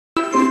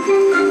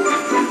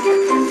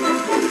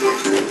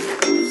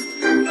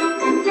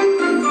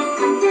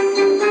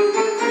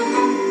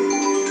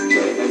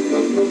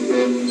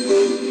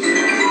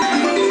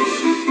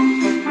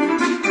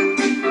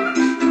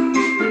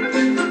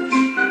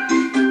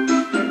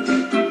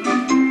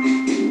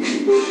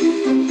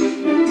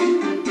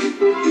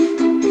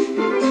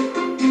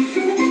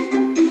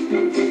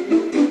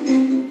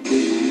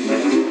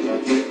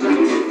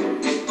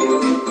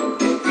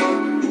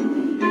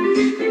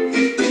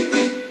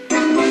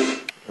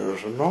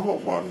there's another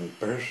one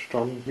based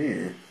on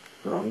me,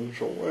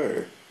 runs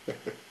away.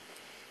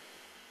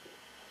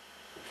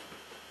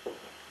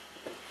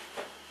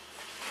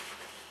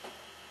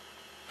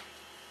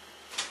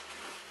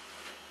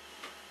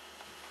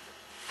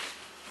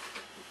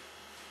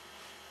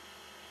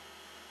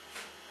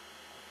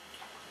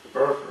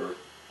 Better,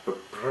 the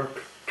Black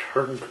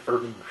Tank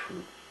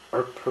Engine,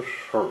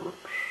 episode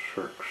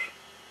 6.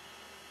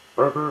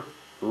 Better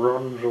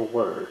runs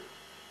away.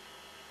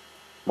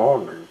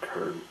 Morning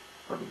came,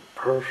 and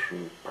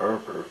Percy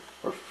and Baby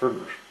had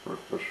finished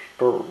with the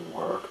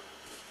stonework.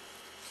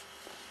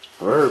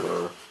 They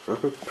were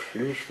very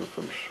pleased with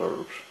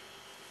themselves.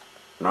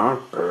 Now,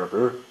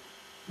 Baby,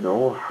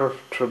 you'll have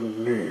to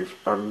leave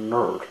a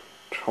note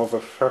to the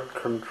Fat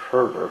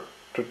Controller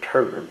to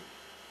tell him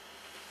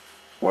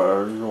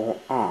where you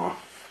are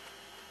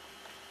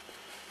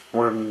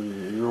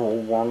when you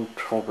want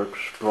to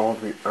explore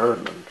the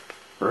island.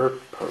 Right,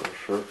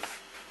 Percy?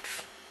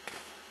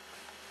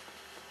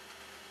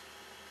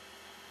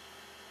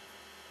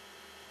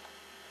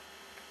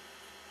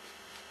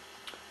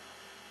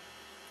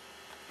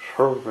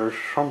 So they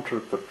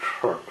shunted the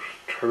trucks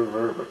till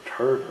they were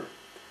tired.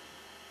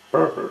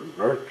 Baby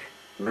Nate,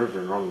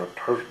 living on the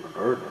Tasman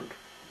Island,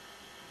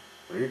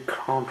 he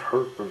can't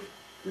help his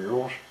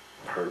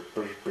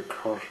newspapers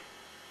because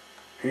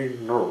he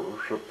knows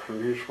the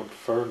police would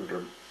find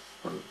him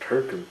and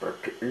take him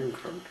back to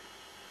England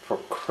for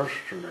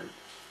questioning.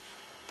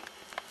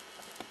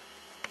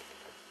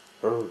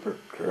 Oh, the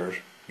guys,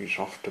 he's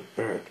off to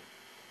bed.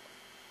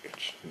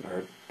 It's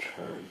night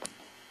time.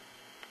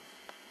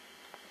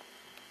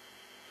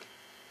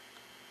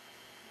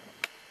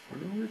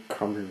 When are we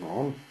coming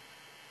on?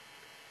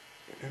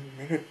 In a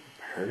minute,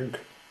 Hank.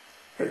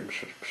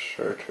 Hank's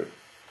excited.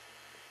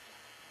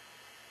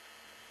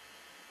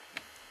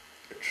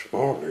 It's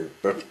morning,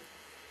 but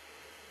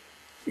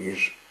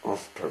he's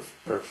off to have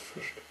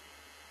breakfast.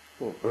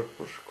 Oh, that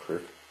was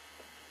quick.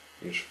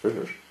 He's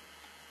finished.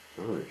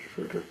 Now he's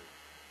ready.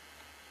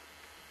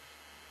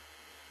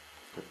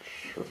 Let's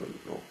have a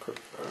look at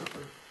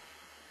Baby.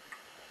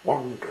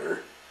 One day,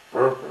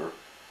 Baby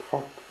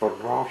put the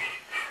last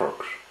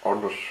trucks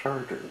on the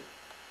siding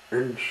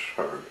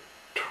inside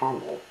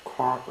Tunnel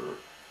Quarter.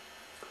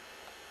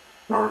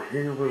 Now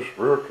he was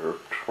ready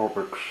to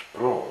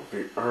explore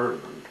the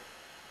island.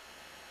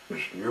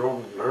 His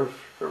new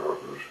lifestyle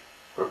was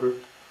very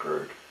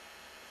great,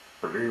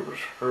 but he was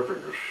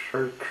having a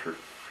shaky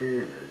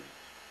feeling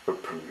the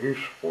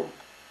police would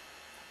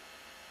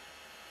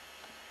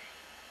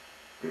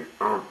be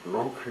out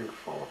looking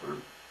for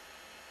him.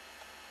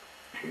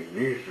 He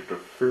needed to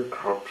think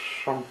up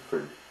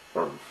something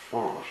and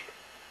fast.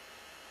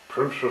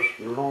 Princess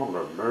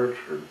Lorna made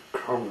him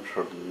come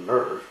to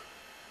life,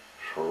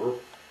 so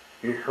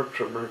he had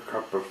to make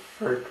up a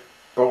fake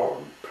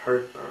bond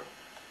paper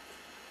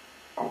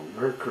and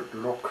make it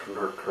look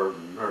like a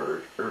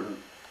maid in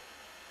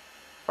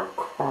a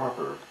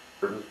quarter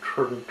in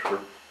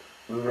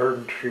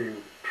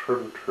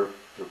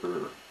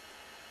 1923,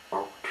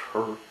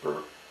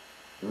 October,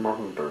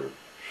 Monday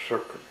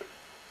 2nd.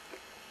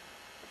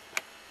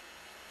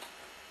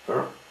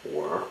 That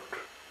worked.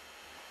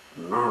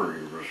 Now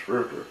he was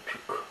ready to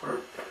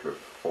quickly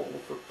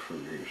follow the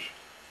police.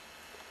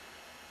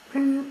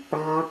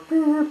 Beep-bah,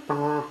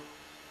 beep-bah,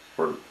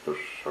 went the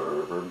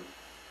siren.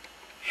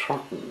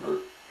 Suddenly,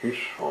 he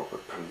saw the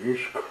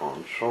police car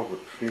and saw the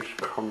police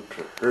come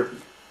to him.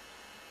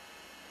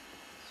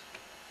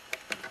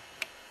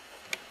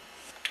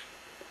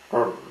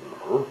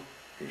 Hello,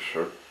 he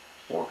said,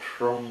 what's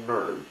your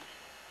name,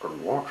 and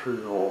what are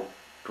you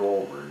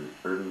doing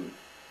in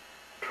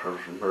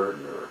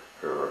Tasmania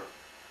here?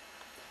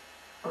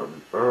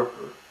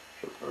 Baby,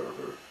 said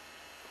Baby,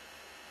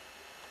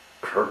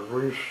 can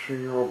we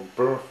see your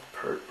birth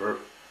paper?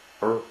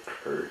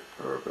 Okay,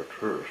 there it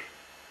is.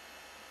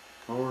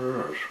 Oh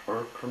yes,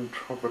 welcome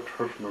to the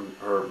Tasman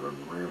Island.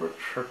 We were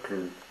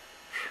checking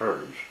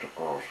chains to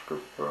ask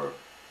if you're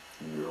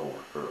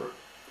here.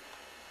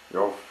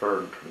 Your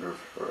friend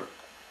lives here.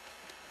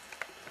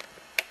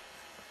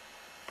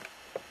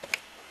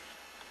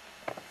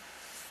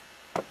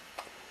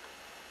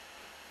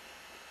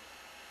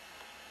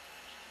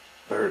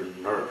 They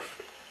left.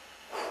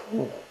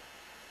 Whew.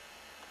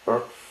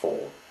 That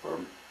fooled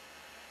them.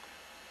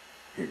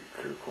 He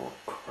giggled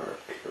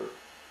quietly.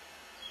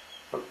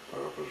 But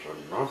there was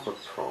another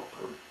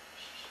problem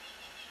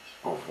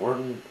of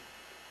when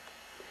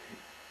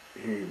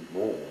he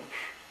moves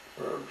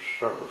by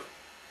himself.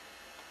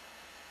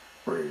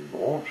 When he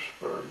moves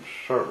by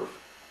himself,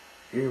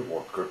 he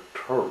would get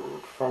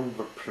told from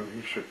the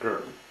police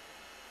again.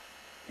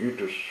 He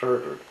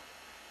decided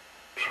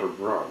to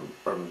run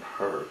and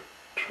hide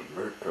to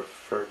make a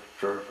fake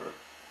jacket.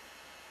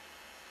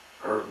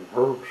 And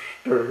won't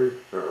stay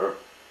there.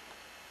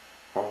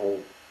 Oh,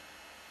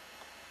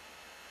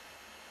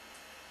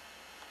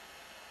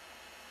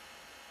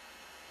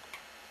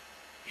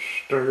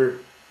 stay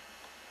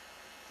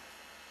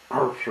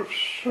out of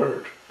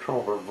sight to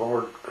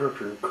avoid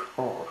getting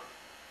caught.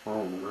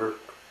 Oh, Nick,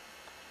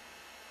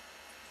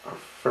 a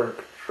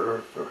fake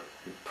jacket.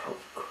 He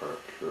puff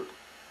cracked it.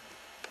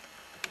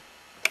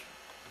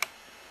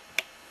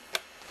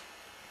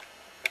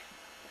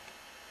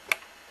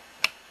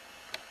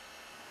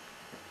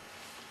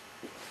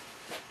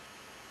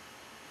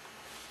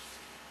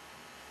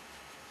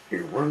 He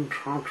went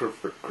out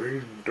of the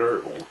Green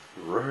Dale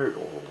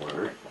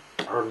Railway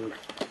and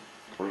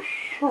was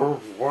so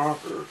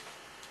worried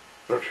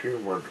that he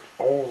went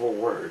all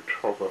the way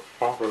to the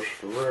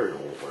farthest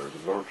railway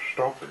without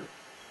stopping.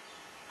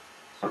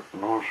 At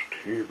last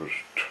he was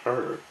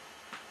tired,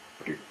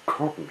 but he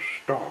couldn't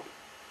stop.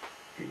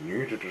 He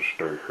needed to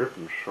stay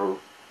hidden so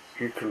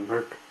he can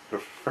make the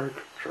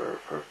fake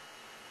journey.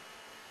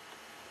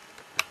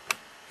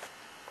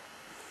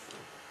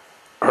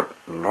 At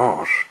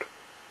last,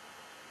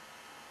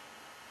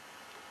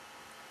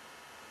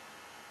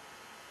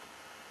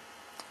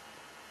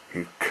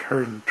 he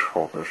came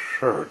to the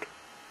shed.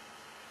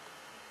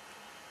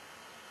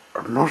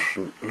 I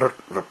mustn't let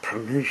the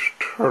police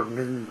turn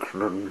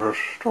England my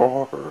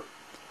daughter,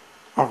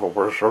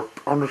 otherwise they'll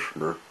punish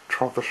me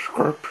to the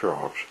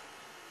scrapyards.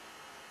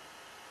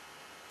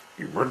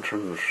 He went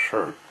in the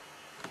shed.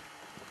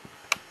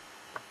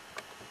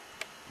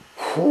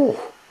 Whew!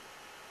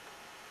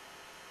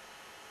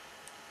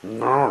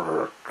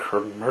 Now I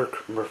can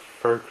make my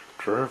fake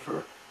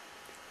driver.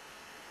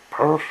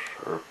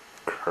 Percy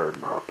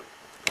came up.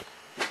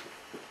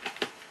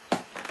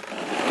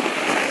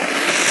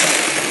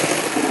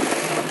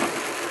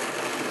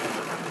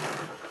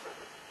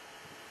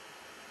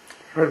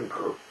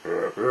 Hello,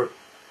 baby.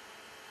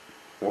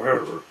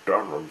 Well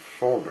done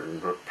informing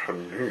the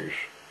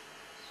police.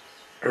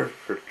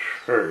 Every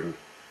chain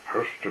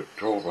has to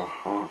do the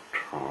hard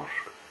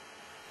task,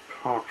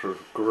 part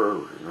of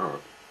growing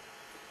up.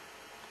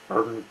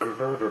 I'm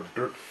glad I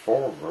did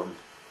for them,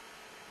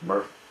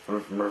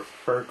 with my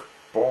fake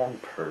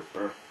bond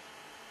paper,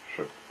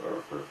 said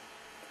Bertie.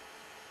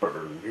 But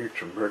I need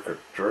to make a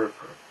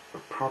draper, a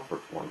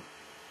puppet one.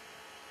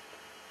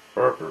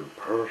 Bertie and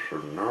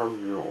Percy now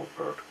knew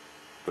that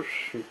the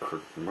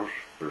secret must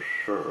be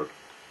shared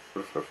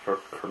with the Fat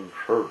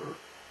Controller,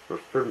 the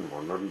Thin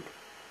One, and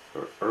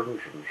the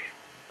Engine's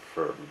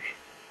friends.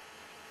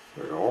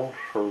 They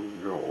also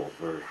knew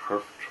they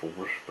have to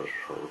whisper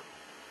so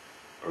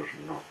as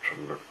not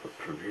to let the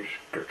police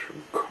get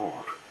him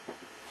caught.